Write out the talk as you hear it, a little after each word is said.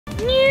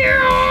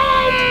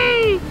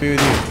be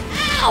with you.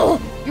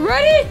 Ow! You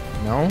ready?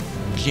 No.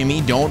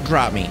 Jimmy, don't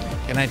drop me.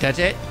 Can I touch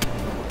it?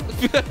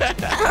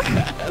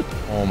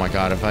 Oh my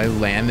God, if I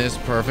land this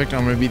perfect,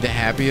 I'm gonna be the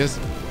happiest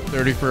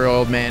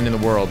 34-year-old man in the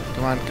world.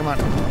 Come on, come on.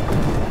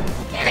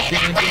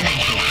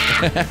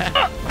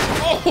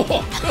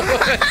 Oh.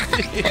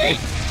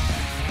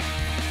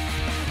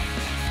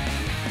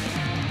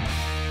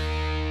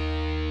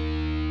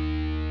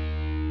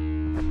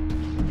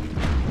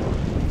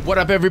 What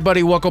up,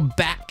 everybody? Welcome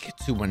back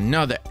to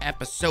another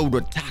episode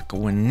of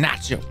Taco and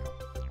Nacho.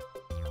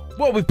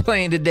 What we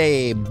playing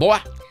today, boy?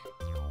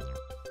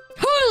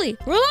 Totally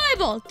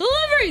reliable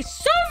delivery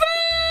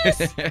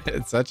service.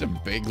 It's such a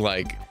big,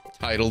 like,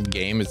 titled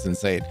game. It's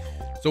insane.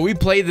 So we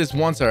played this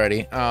once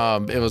already.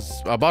 It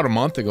was about a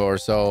month ago or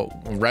so,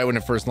 right when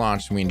it first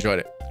launched. We enjoyed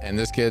it. And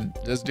this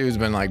dude's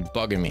been like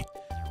bugging me,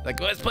 like,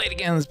 let's play it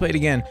again. Let's play it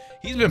again.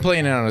 He's been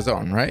playing it on his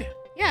own, right?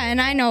 Yeah,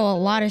 and I know a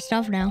lot of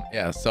stuff now.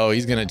 Yeah, so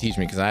he's gonna teach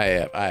me because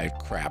I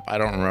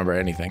don't remember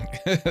anything.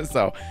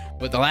 So,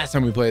 but the last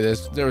time we played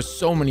this, there were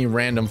so many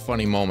random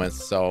funny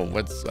moments. So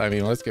let's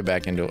get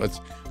back into it. Let's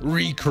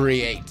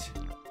recreate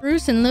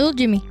Bruce and Little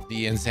Jimmy.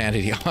 the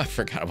insanity. Oh, I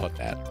forgot about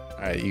that. All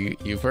right,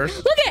 you first.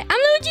 Look at it, I'm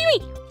Little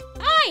Jimmy.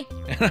 Hi.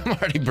 And I'm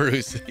already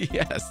Bruce.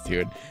 Yes,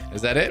 dude.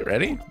 Is that it?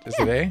 Ready? Just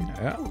today?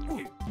 Yeah.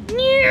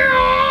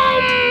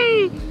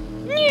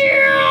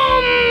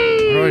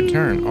 How do I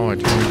turn? Oh, I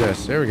turn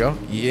this. There we go.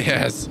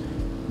 Yes.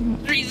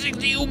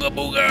 360 ooga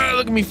booga.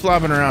 Look at me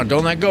flopping around.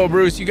 Don't let go,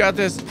 Bruce. You got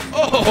this.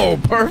 Oh,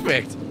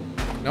 perfect.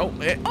 Nope.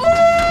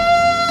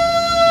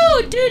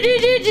 Oh!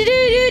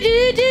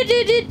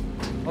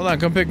 Hold on.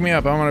 Come pick me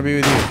up. I want to be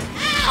with you.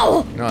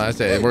 Ow! No, that's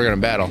it. We're going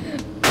to battle.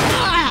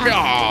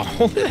 Ah!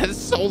 Oh, that's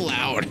so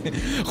loud.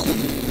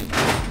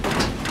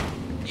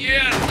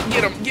 Yeah.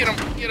 Get him. Get him.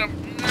 Get him.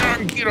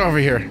 Get over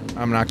here.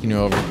 I'm knocking you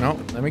over. No,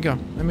 let me go.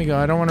 Let me go.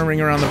 I don't want to ring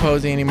around the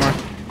posy anymore.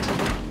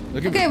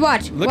 Look at Okay,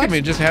 watch. Look at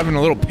me just having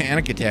a little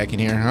panic attack in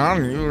here.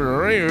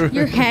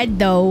 Your head,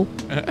 though.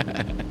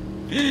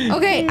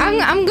 Okay,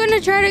 I'm gonna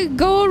try to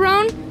go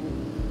around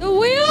the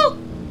wheel.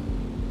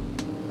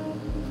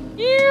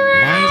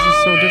 Why is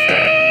this so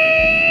different?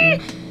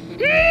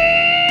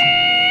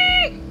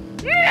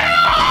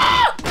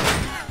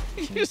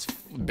 He just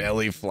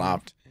belly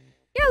flopped.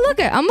 Yeah, look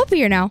it. I'm up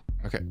here now.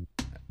 Okay.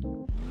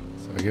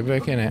 So get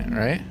back in it,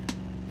 right?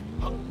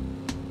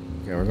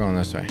 Okay, we're going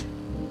this way.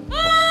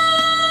 Oh.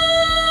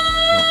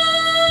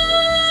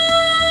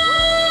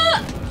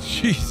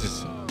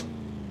 Jesus.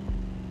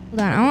 Hold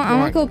on, I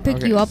want to go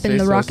pick you up in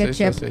the rocket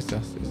ship. Stay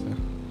still.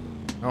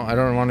 No, I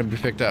don't want to be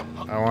picked up.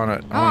 I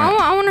want to.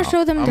 I want to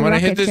show them the rocket ship. I'm gonna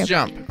hit this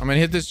jump. I'm gonna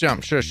hit this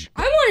jump. Shush.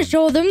 I want to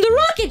show them the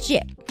rocket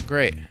ship.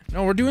 Great.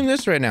 No, we're doing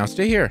this right now.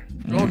 Stay here.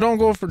 Don't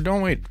go for.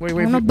 Don't wait. Wait I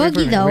want a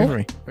buggy,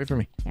 though. Wait for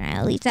me.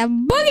 At least a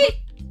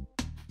buggy.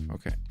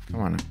 Okay,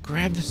 come on.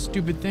 Grab the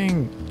stupid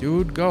thing,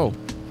 dude. Go.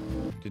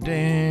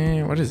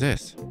 Today. What is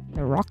this?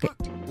 A rocket.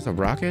 It's a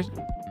rocket?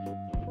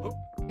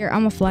 Here,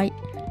 I'm a flight.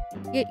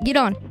 Get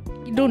on.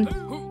 Get on.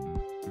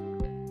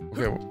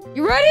 Okay.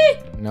 You ready?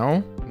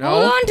 No.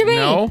 Hold on to me.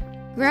 No.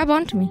 Grab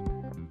onto me.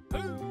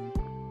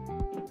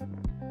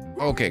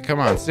 Okay, come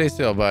on. Stay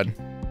still, bud.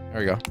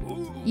 There we go.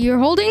 You're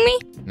holding me?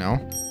 No,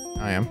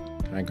 I am.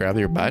 Can I grab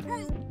your butt?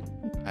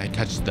 I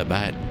touched the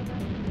butt.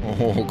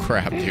 Oh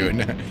crap,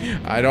 dude.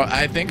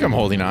 I think I'm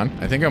holding on.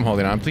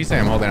 Please say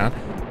I'm holding on.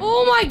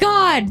 Oh my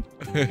God.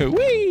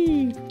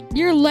 Whee!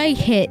 Your leg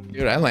hit.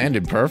 Dude, I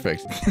landed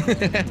perfect.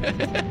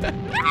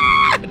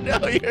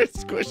 No, you're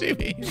squishing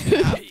me.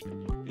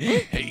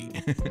 Hey.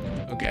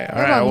 Okay,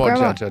 all right,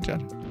 watch out. All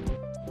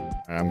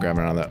right, I'm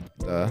grabbing on the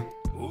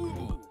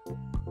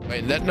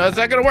Wait, no, that's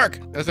not gonna work.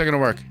 That's not gonna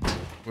work.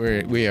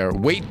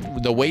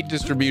 The weight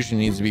distribution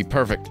needs to be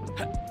perfect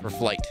for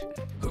flight.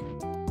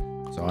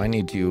 So I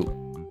need to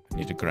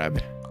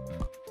grab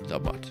the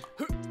butt.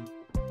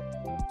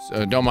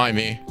 So don't mind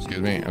me.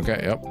 Excuse me. Okay.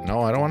 Yep.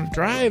 No, I don't want to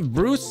drive.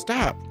 Bruce,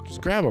 stop.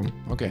 Just grab him.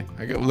 Okay.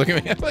 Look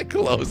at me. I'm like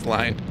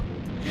clothesline.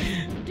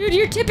 Dude,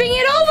 you're tipping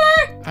it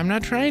over. I'm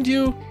not trying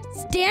to.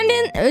 Stand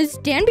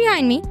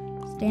behind me.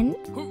 Stand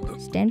behind me.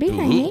 Stand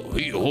behind me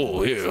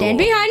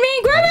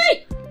and grab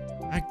me.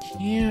 I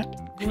can't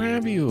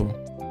grab you.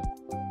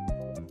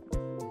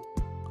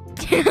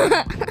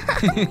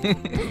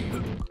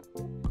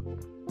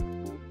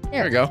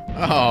 There we go.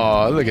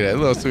 Oh, look at it.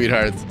 Little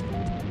sweethearts.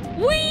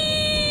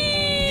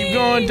 Whee! Keep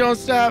going. Don't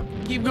stop.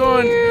 Keep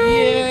going.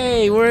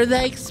 Yay. We're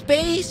like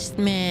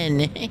spacemen.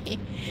 Hey,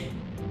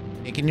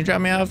 can you drop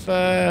me off?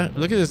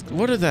 Look at this.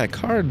 What is that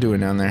car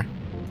doing down there?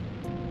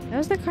 That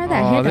was the car that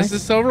hit us. Oh, this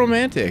is so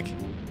romantic.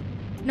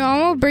 No, I'm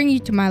going to bring you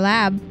to my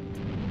lab.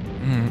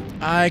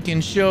 I can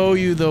show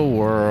you the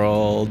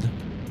world.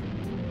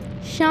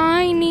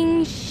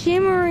 Shining,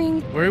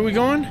 shimmering. Where are we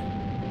going?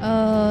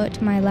 To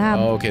my lab.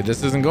 Oh, okay,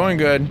 this isn't going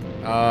good.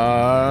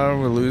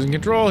 We're losing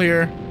control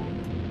here.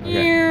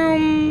 Okay.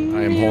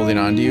 I am holding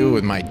on to you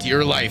with my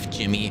dear life,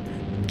 Jimmy.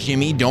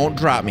 Jimmy, don't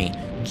drop me.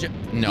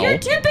 No. You're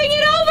tipping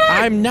it over.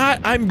 I'm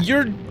not.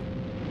 You're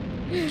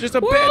Just a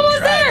We're bad almost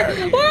driver.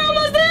 there. We're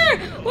almost there.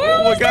 We're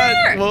almost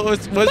there. Well,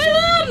 My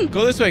love.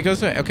 go this way. Go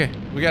this way. Okay,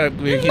 we gotta keep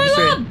my it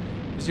straight. love.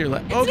 It's your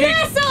leg. It's Okay,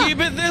 NASA. keep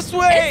it this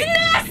way.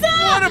 It's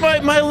NASA. What am I?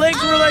 My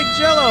legs were like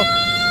Jello.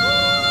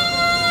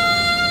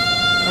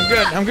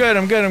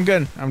 I'm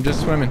good. I'm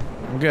just swimming.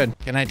 I'm good.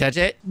 Can I touch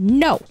it?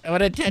 No. I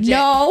want to touch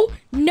No.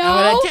 it. No.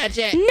 I want to touch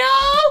it.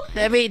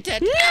 No. Let me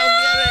touch it.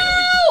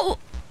 No.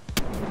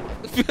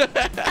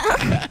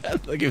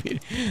 Look at me.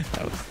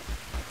 That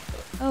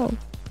Oh.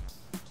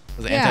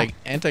 was Yeah.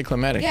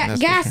 anticlimactic. Yeah.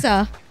 that's for sure.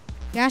 Gassa.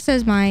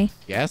 Gassa's my.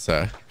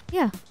 Gassa.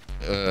 Yeah.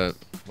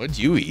 What'd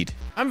you eat?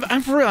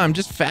 I'm for real. I'm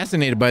just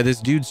fascinated by this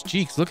dude's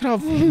cheeks. Look at how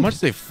much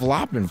they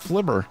flop and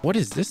flipper. What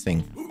is this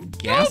thing?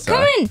 Gassa. Don't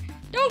come in.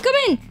 Don't come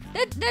in.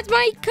 That's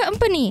my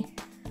company.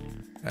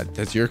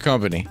 That's your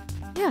company.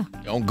 Yeah.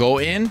 Don't go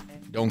in.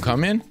 Don't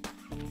come in.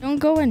 Don't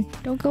go in.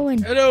 Don't go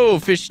in. Hello,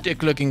 fish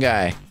stick looking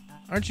guy.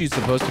 Aren't you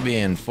supposed to be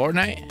in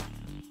Fortnite?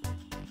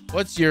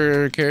 What's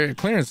your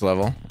clearance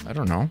level? I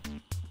don't know.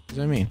 What does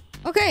that mean?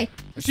 Okay.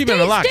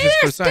 Achievement unlocked just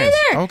for science.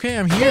 Stay there. Okay,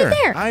 I'm here.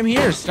 there. I'm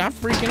here. Stop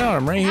freaking out.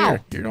 I'm right Ow.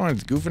 here. You're the one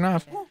that's goofing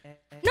off.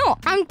 No,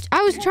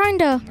 I was trying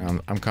to.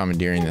 I'm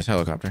commandeering this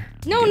helicopter.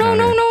 No, Get no, out of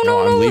no, here. no, no,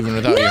 I'm no. leaving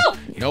without No.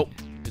 you. Nope.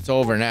 It's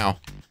over now.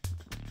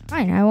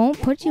 Fine, I won't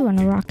put you on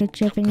a rocket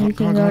ship and you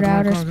can go to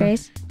outer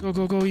space.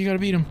 Go. You gotta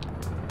beat him.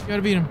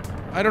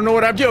 I don't know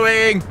what I'm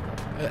doing.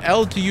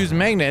 L to use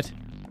magnet.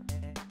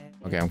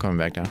 Okay, I'm coming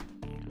back down.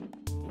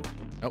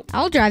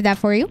 I'll drive that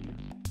for you.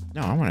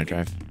 No, I want to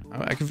drive.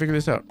 I can figure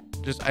this out.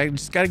 I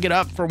just gotta get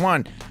up for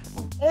one.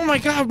 Oh my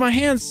god, my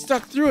hand's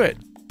stuck through it.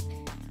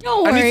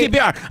 Don't I worry. need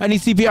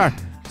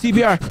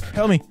CPR.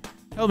 Help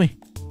me.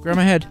 Grab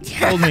my head.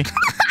 Hold me.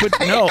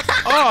 No.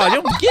 Oh,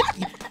 don't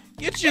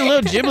get your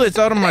little giblets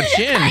out of my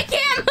chin. I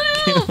can't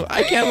move.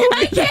 I can't move.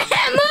 I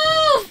can't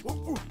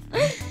move.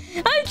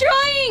 I'm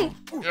trying.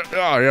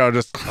 Oh yeah,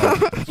 just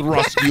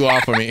thrust you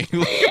off of me.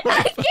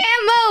 I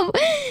can't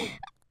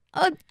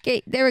move.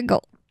 Okay, there we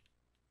go.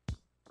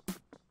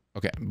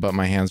 Okay, but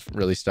my hand's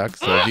really stuck.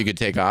 So if you could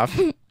take off.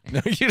 No,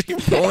 you're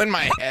pulling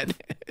my head.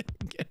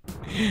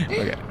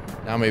 Okay,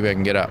 now maybe I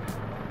can get up.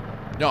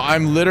 No,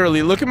 I'm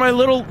literally look at my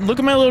little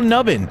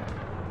nubbin.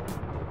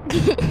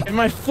 And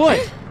my foot.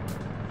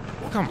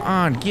 Come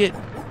on, get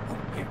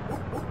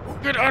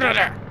out of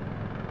there.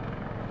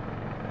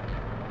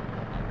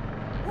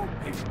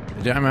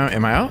 Am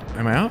I out?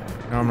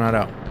 No, I'm not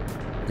out.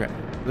 Okay,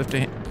 lift a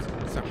hand.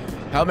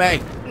 Help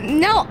me.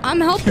 No, I'm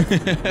helping.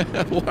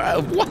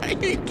 Why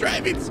are you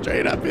driving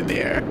straight up in the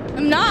air?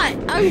 I'm not.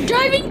 I'm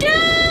driving down.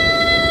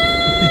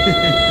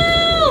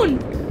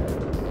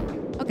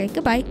 Okay,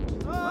 goodbye.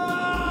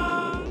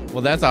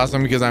 Well, that's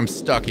awesome because I'm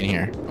stuck in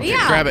here. Okay,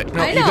 Yeah, grab it.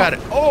 No, I you know. got it.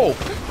 Oh.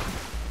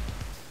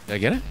 Did I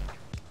get it?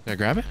 Did I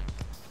grab it?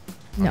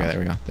 No. Okay, there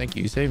we go. Thank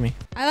you. You saved me.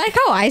 I like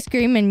how I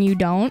scream and you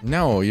don't.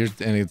 No, and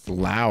it's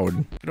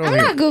loud. Get over I'm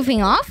here. not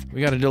goofing off.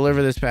 We got to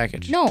deliver this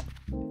package. No.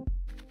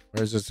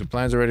 Where's this? The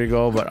plans are ready to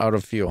go, but out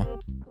of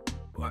fuel.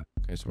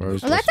 Okay, so where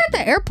was Well, that's at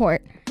the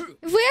airport.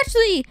 If we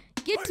actually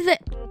get to the...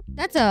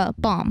 That's a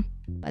bomb,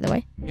 by the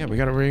way. Yeah, we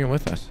got to bring it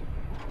with us.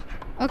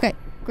 Okay,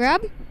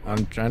 grab.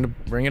 I'm trying to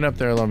bring it up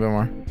there a little bit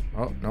more.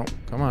 Oh, no.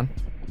 Come on.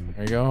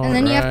 There you go. And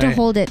then you have to Right.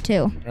 hold it,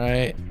 too.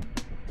 Right.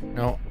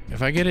 No,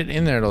 if I get it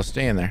in there, it'll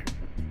stay in there.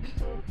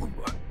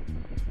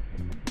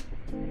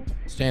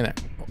 Stay in there.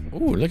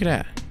 Ooh, look at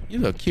that. You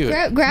look cute.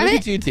 Grab look it.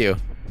 at you two.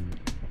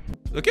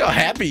 Look how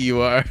happy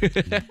you are.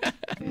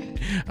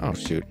 Oh,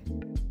 shoot.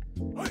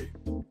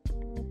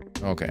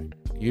 Okay.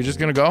 You just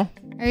gonna go?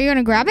 Are you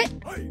gonna grab it?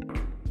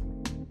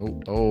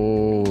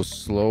 Oh,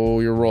 slow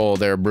your roll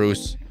there,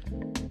 Bruce.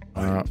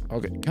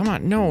 Okay. Come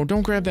on. No,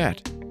 don't grab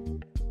that.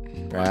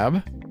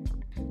 Grab.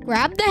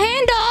 Grab the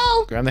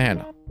handle. Grab the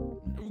handle.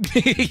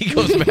 He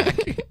goes back.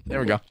 There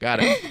we go.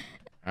 Got it.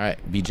 All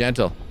right. Be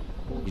gentle.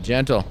 Be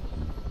gentle.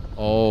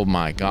 Oh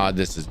my god,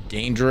 this is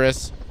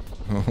dangerous.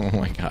 Oh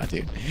my god,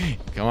 dude.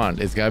 Come on.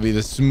 It's got to be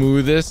the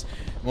smoothest,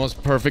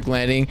 most perfect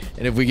landing.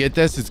 And if we get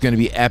this, it's going to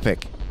be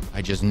epic.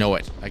 I just know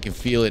it. I can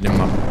feel it in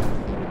my...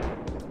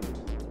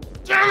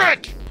 Damn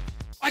it!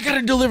 I got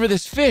to deliver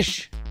this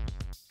fish.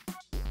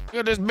 Look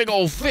at this big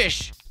old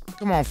fish.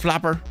 Come on,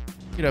 flopper.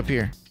 Get up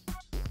here.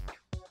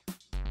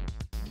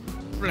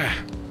 Get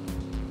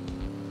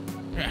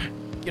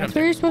up That's where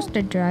there. you're supposed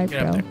to drive,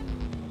 Get up bro. there.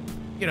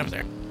 Get up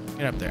there.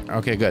 Get up there.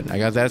 Okay, good. I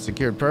got that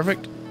secured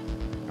perfect.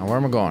 Now where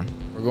am I going?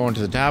 We're going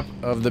to the top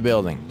of the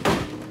building.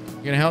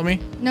 You gonna help me?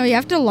 No, you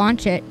have to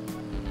launch it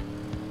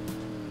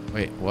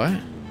Wait, what?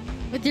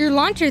 with your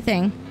launcher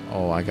thing.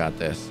 Oh, I got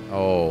this.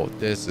 Oh,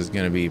 this is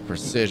gonna be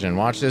precision.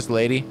 Watch this,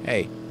 lady.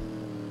 Hey.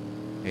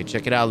 Hey,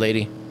 check it out,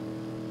 lady.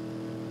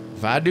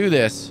 If I do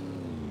this,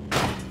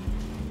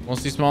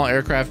 mostly small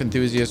aircraft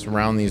enthusiasts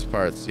around these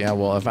parts. Yeah,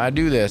 well, if I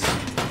do this,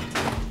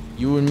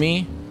 you and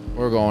me,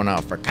 we're going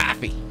out for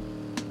coffee.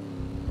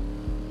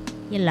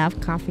 You love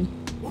coffee.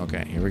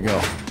 Okay, here we go.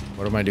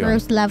 What am I doing?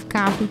 Bruce love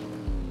coffee.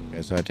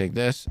 Okay, so I take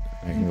this.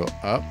 I can go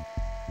up.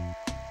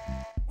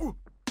 Is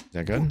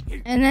that good?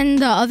 And then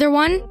the other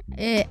one,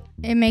 it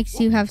makes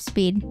you have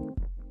speed.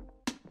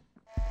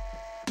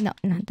 No,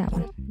 not that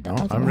one. No,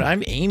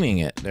 I'm aiming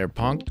it. There,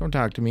 punk. Don't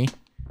talk to me.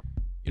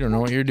 You don't know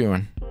what you're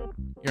doing.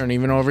 You aren't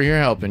even over here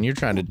helping. You're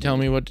trying to tell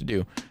me what to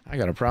do. I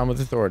got a problem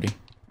with authority.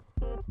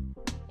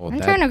 Oh, I'm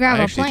trying to grab a plane.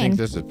 I actually think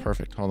this is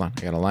perfect. Hold on.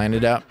 I gotta line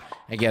it up.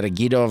 I gotta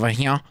get over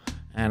here.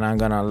 And I'm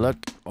gonna look.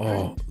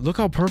 Oh, look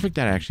how perfect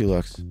that actually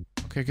looks.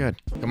 Okay, good.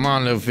 Come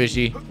on, little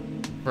fishy.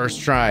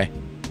 First try.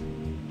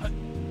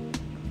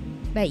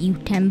 Bet you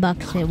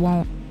 $10 it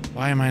won't.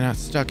 Why am I not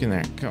stuck in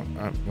there? Come.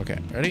 Okay,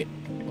 ready?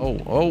 Oh,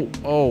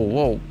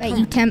 whoa. Bet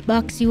you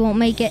 $10 you won't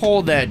make it.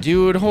 Hold that,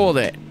 dude. Hold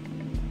it.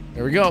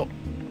 There we go.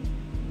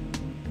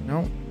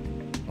 No.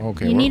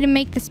 Okay. You need to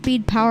make the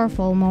speed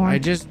powerful more. I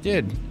just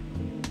did.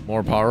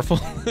 More powerful?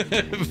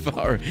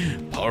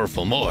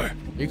 Powerful more. Are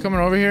you coming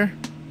over here?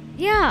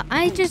 Yeah,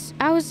 I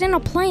was in a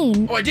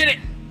plane. Oh, I did it!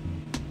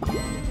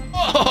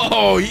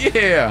 Oh,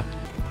 yeah!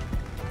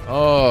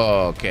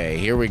 Okay,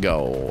 here we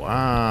go.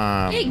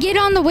 Hey, get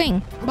on the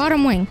wing.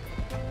 Bottom wing.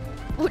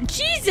 Oh,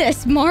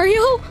 Jesus,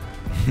 Mario!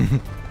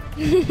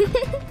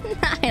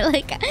 I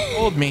like it.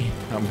 Hold me.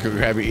 I'm gonna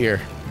grab your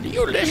ear.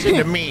 You listen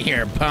to me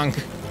here,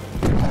 punk.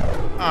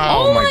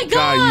 Oh my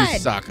God, you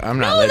suck. I'm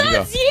not letting you go.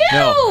 That's you!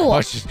 No, oh,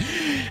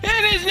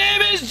 and his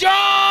name is John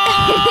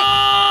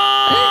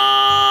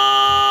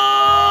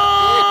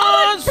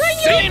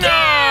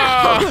Cena!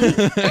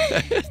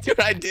 Dude,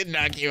 I did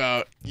knock you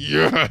out.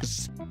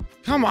 Yes.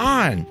 Come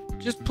on.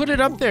 Just put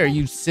it up there,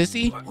 you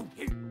sissy.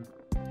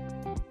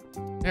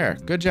 There,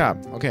 good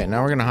job. Okay,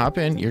 now we're gonna hop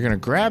in. You're gonna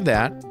grab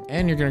that,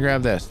 and you're gonna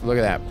grab this. Look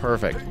at that,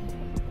 perfect.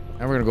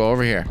 Now we're gonna go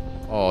over here.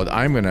 Oh,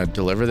 I'm gonna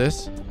deliver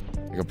this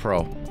like a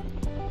pro.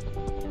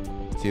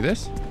 See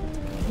this?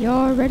 You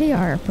already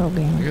are a pro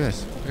gamer. Look at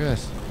this. Look at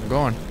this. I'm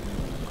going.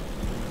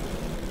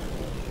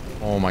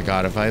 Oh my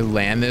God, if I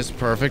land this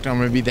perfect, I'm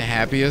gonna be the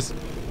happiest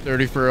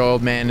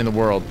 34-year-old man in the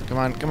world. Come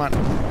on, come on.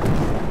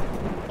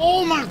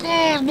 Oh my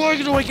God, why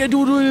do I can't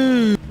do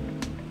it?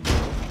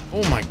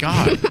 Oh my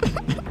God.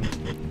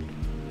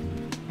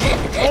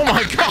 Oh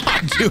my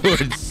God,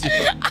 dude.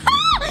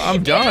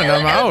 I'm done.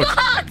 I'm out.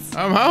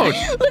 I'm out.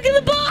 Look at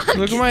the box.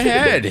 Look at my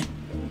head.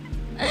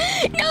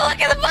 No,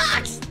 look at the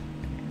box.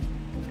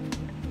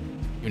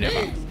 You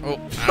never. Oh.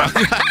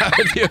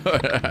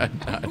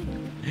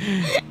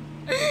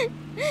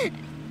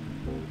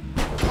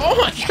 Oh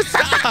my God,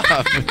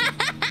 stop.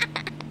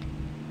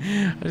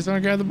 I just want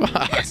to grab the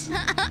box.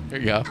 There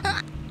you go.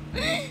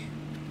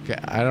 Okay,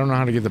 I don't know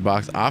how to get the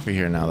box off of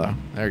here now, though.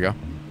 There you go.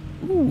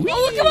 Ooh,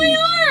 oh, look at my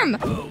arm.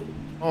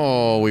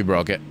 Oh, we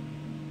broke it.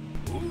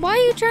 Why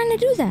are you trying to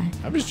do that?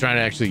 I'm just trying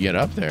to actually get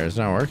up there. It's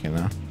not working,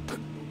 though.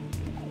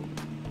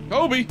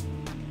 Kobe.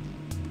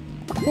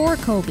 Poor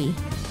Kobe.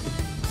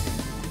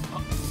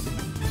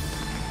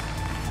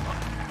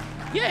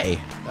 Yay.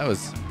 That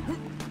was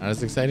not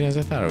as exciting as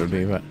I thought it would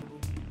be, but...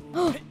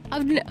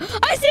 I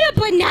see a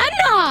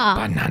banana!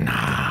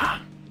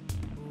 Banana.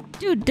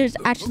 Dude, there's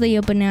actually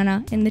a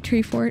banana in the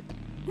tree fort.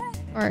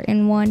 Or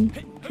in one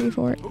tree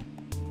fort.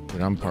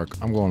 Dude, I'm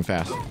going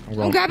fast.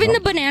 I'm grabbing the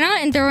banana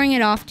and throwing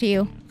it off to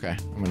you. Okay,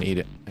 I'm gonna eat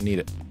it. I need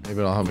it. Maybe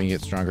it'll help me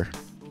get stronger.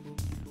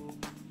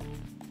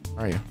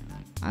 Where are you?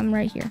 I'm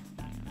right here.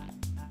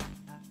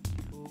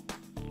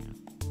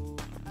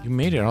 You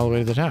made it all the way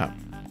to the top.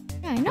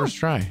 Yeah, I know. First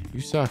try.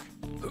 You suck.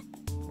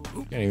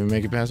 Can't even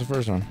make it past the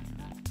first one.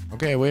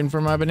 Okay, waiting for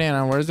my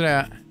banana. Where's it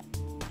at?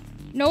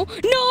 No,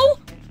 no!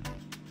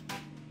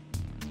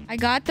 I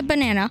got the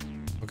banana.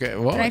 Okay,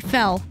 what? But I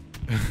fell.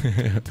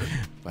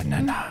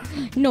 Banana.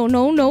 No,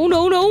 no, no,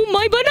 no, no!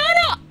 My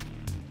banana!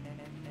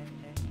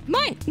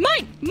 Mine!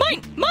 Mine!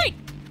 Mine! Mine!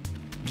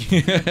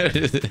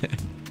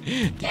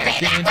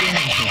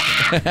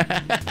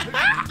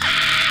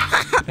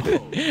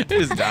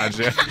 It's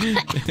Nacho.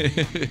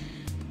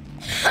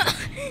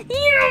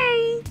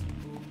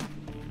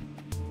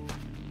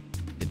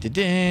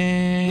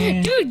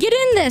 Dude, get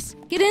in this!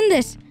 Get in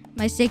this!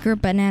 My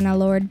sacred banana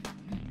lord.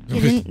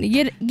 Get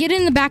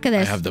in the back of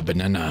this. I have the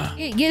banana.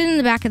 Get in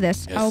the back of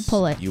this. Yes, I'll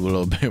pull it. You will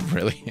obey,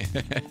 really?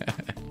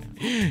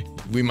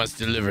 We must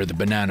deliver the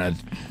banana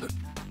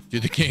to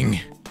the king.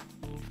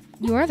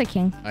 You are the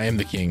king. I am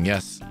the king,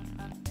 yes.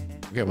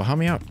 Okay, well, help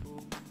me out.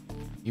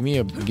 Give me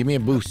a boost.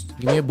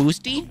 Give me a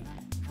boosty.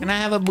 Can I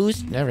have a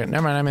boost? Never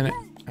mind, I'm in it.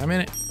 I'm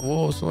in it.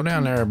 Whoa, slow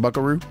down there,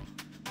 buckaroo.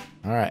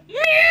 All right.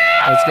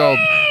 Let's go.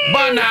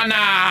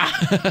 Banana!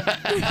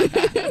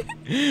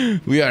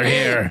 We are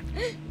here.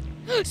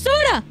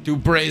 Soda! To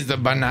praise the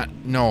banana.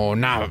 No,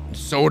 not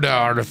soda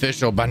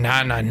artificial.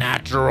 Banana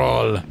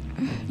natural.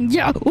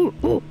 Yeah.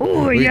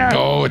 We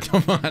go with the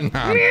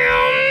banana.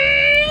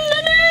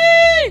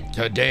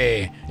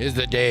 Today is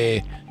the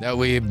day that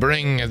we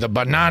bring the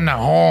banana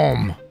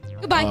home.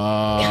 Goodbye.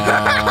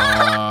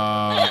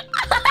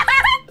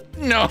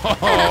 No.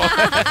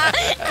 I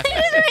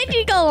just made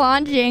you go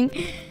launching.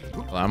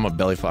 Well, I'm gonna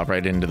belly flop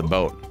right into the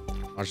boat.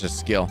 Watch this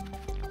skill.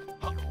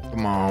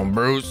 Come on,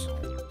 Bruce.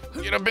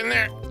 Get up in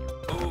there.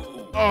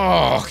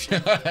 Oh,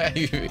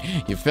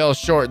 you fell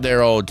short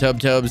there, old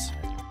Tub-Tubs.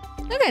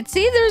 Look at,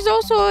 see, there's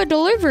also a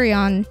delivery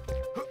on.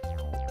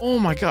 Oh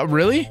my God,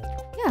 really?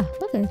 Yeah,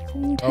 look at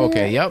it.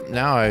 Okay, yep.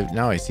 Now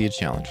I see a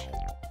challenge.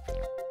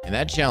 And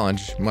that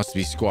challenge must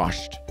be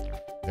squashed.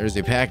 There's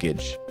a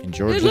package in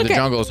George of the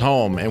Jungle's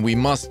home, and we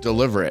must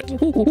deliver it.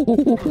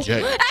 Oh,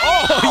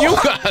 you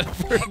got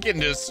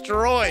freaking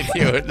destroyed,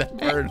 dude. That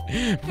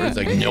bird's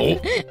like, nope.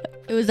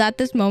 It was at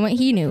this moment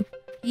he knew.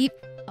 Keep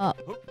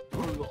up.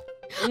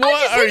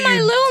 What are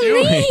you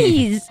doing?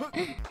 Knees.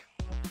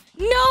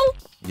 No.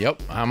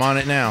 Yep, I'm on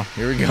it now.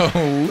 Here we go.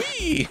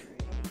 Whee!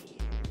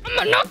 I'm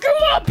gonna knock you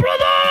up,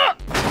 brother.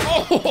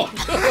 Oh.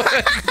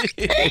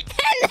 And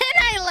then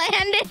I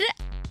landed.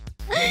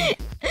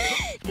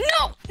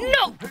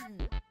 No.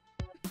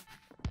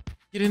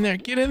 Get in there.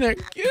 Get in there.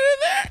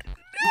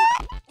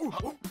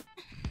 No.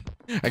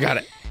 I got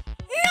it.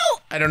 No.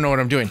 I don't know what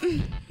I'm doing.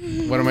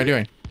 What am I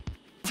doing?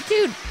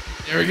 Dude.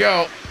 There we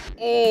go.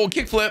 Oh,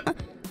 kickflip.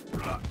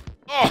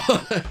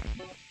 Oh.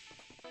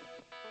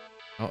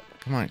 Oh,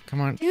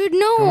 come on. Dude,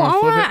 no. I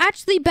want to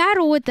actually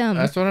battle with them.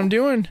 That's what I'm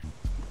doing.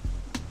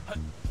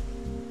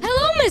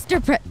 Hello,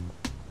 Mr.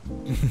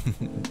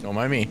 Don't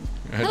mind me.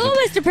 Hello,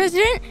 Mr.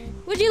 President.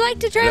 Would you like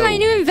to try my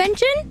new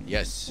invention?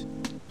 Yes.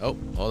 Oh,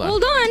 hold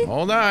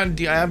on.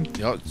 Do I have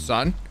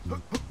son?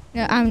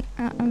 Yeah, I'm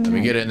Let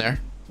me get in there.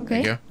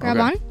 Okay. Grab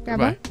on.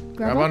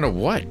 Grab onto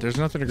what? There's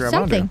nothing to grab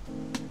Something. onto.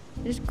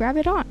 Just grab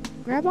it on.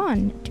 Grab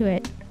on to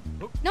it.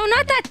 No,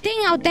 not that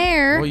thing out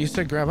there. Well, you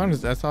said grab on.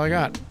 That's all I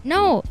got.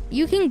 No,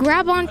 you can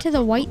grab onto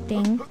the white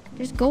thing.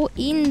 Just go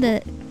in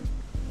the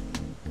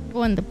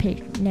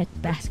picnic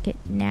basket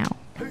now.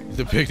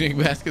 The picnic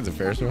basket's a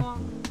Ferris wheel?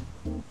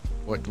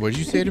 What'd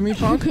you say to me,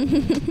 Punk?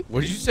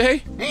 What'd you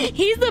say?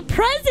 He's the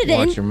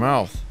president. Watch your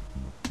mouth.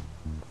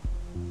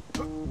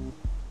 Oh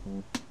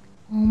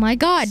my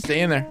God. Stay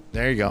in there.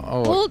 There you go.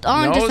 Oh, hold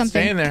on to something.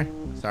 Stay in there.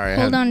 Sorry.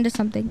 Hold on to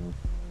something.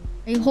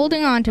 Are you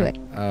holding on to it?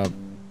 Go.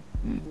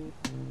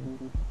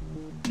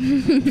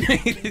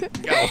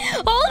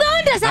 Hold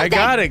on to something. I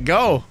got it.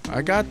 Go.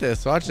 I got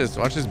this. Watch this.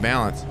 Watch this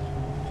balance.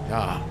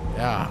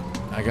 Yeah.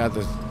 I got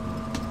this.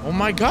 Oh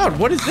my God,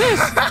 what is this?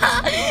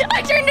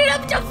 I turned it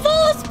up to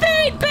full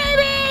speed,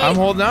 baby! I'm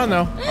holding on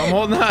though.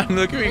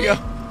 Look at me go.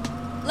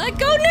 Let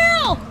go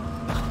now!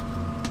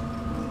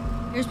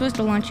 You're supposed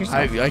to launch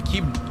yourself. I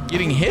keep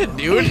getting hit,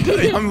 dude.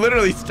 I'm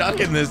literally stuck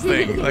in this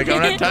thing. Like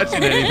I'm not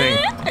touching anything.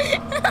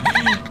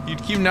 You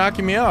keep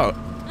knocking me out.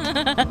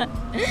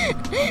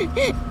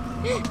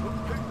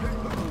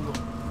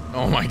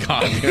 Oh my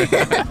God,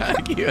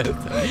 dude.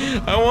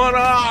 I want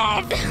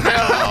off.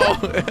 No.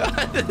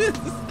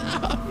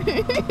 Stop.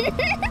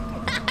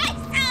 I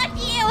saw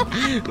you.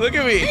 Look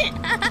at me.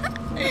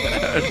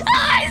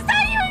 I saw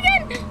you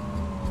again.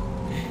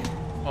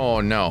 Oh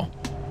no.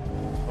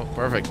 Oh,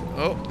 perfect.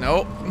 Oh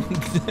no.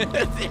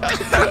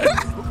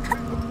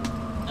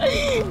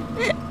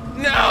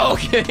 No.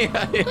 Get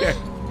out of here.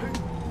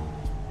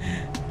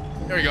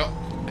 There we go.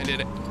 I did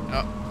it.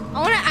 Oh.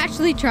 I want to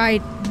actually try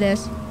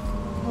this.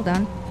 Hold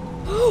on.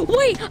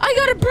 Wait, I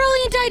got a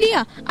brilliant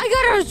idea. I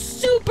got a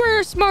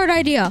super smart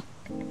idea.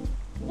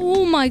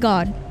 Oh my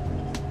God.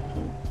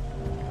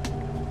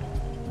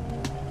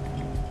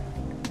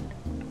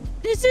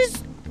 This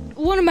is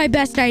one of my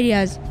best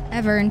ideas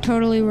ever and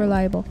totally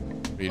reliable.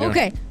 What are you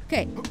doing?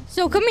 Okay.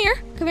 So come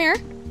here.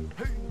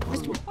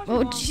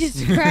 Oh,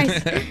 Jesus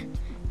Christ.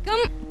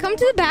 Come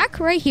to the back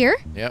right here.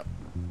 Yep.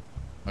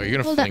 Oh, you're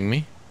gonna fling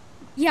me?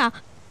 Yeah.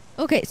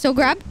 Okay, so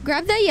grab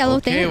that yellow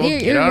thing. Well,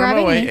 get out of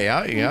my way. Me.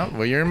 Yeah.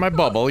 Well, you're in my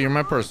bubble. You're in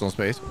my personal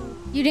space.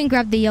 You didn't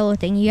grab the yellow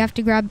thing. You have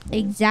to grab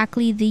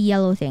exactly the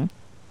yellow thing.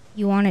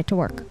 You want it to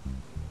work.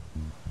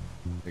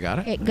 You got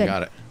it? Okay, good. I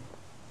got it.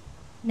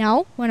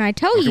 Now, when I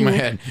tell you... Look at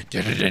my head.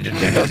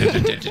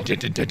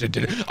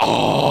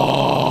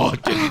 Oh!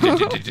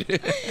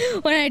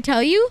 When I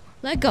tell you,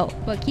 let go.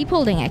 But keep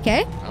holding it,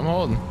 okay? I'm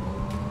holding.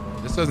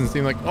 This doesn't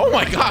seem like... Oh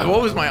my God,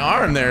 what was my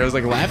arm there? It was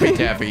like Laffy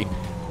Taffy.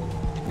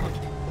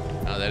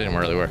 Oh, that didn't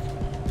really work.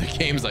 The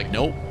game's like,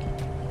 nope.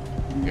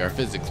 We are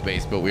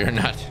physics-based, but we are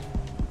not.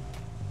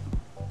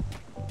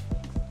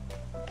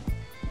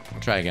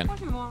 I'll try again.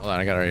 Hold on,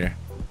 I got it right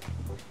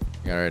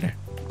here.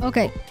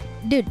 Okay.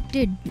 Dude,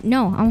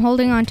 no. I'm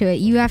holding on to it.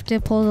 You have to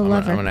pull the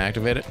lever. I'm gonna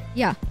activate it?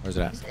 Yeah. Where's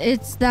it at?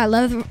 It's that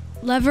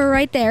lever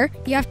right there.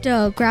 You have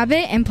to grab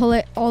it and pull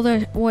it all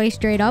the way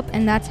straight up,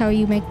 and that's how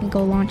you make me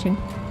go launching.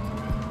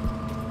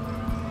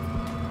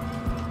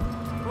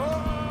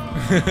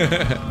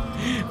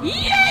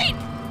 Yeet!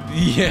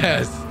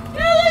 Yes.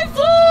 Belly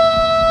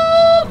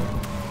flop!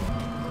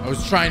 I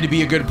was trying to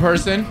be a good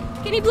person.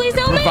 Can you please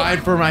help me?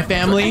 Provide for my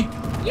family.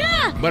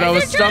 Yeah. But I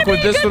was stuck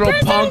with this little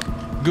punk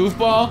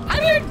goofball.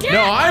 I'm your dad.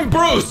 No, I'm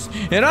Bruce,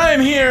 and I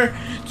am here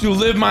to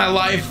live my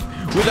life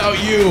without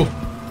you.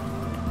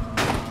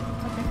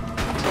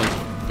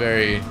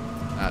 Very,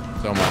 not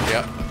so much.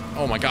 Yep.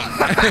 Oh my God.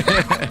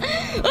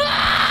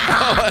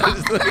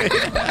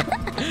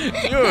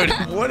 Dude,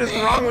 what is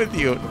wrong with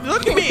you?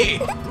 Look at me.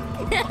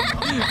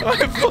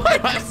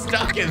 I'm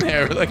stuck in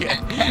there. Look at.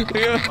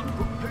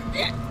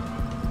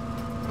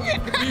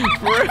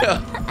 For real.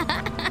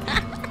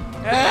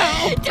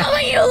 Help. Tell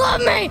me you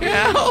love me.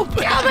 Help.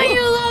 Tell me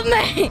you love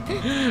me.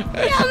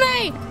 Tell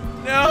me.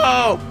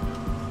 No!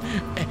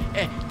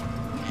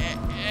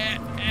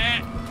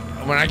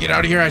 When I get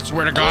out of here, I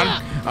swear to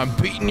God, I'm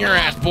beating your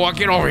ass, boy.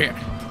 Get over here.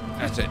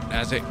 That's it.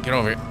 That's it. Get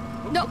over here.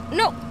 No,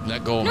 no.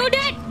 Let go of No, me.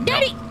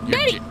 Daddy.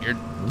 Daddy.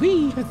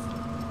 Wee.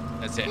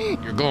 That's it.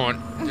 You're going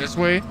this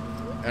way,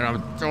 and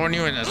I'm throwing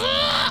you in this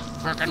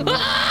fucking.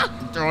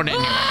 I'm throwing it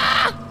in you.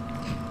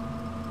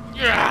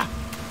 Yeah.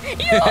 You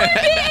were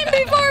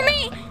beating before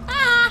me.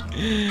 Ah.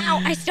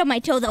 Ow, I stubbed my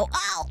toe, though.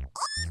 Ow.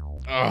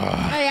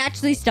 I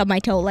actually stubbed my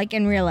toe, like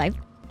in real life.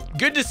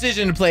 Good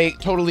decision to play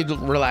totally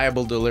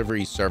reliable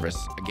delivery service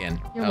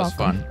again. You're that was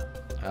welcome.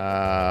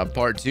 fun.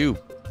 Part 2.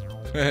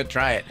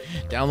 Try it.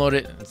 Download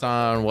it. It's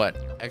on what?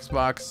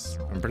 Xbox?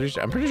 I'm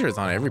pretty sure it's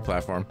on every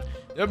platform.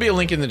 There'll be a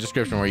link in the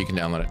description where you can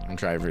download it and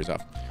try it for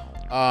yourself.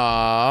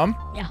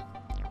 Yeah.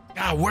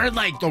 God, we're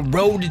like the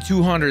road to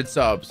 200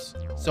 subs.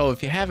 So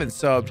if you haven't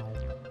subbed,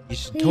 you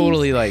should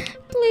totally like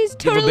Please,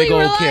 give totally a big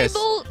old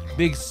reliable.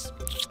 kiss.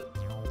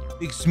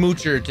 Big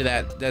smoocher to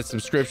that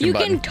subscription You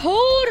button. can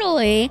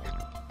totally.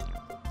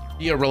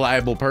 Be a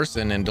reliable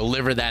person and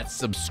deliver that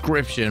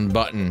subscription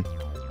button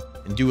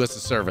and do us a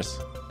service.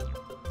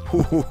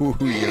 Ooh,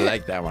 you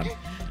like that one.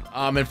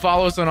 And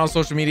follow us on all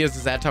social medias.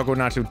 It's at Taco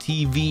Nacho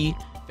TV,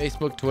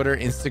 Facebook, Twitter,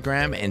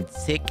 Instagram, and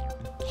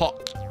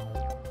TikTok.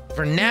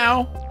 For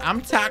now,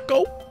 I'm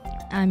Taco.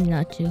 I'm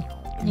Nacho.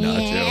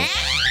 Nacho.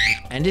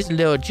 And this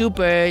little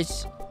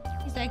Choopers.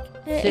 He's like,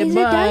 Say is it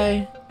done?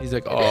 bye. He's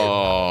like,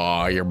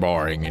 oh, you're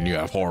boring and you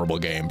have horrible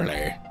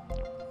gameplay.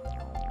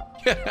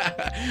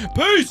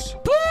 Peace.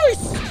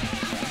 Peace.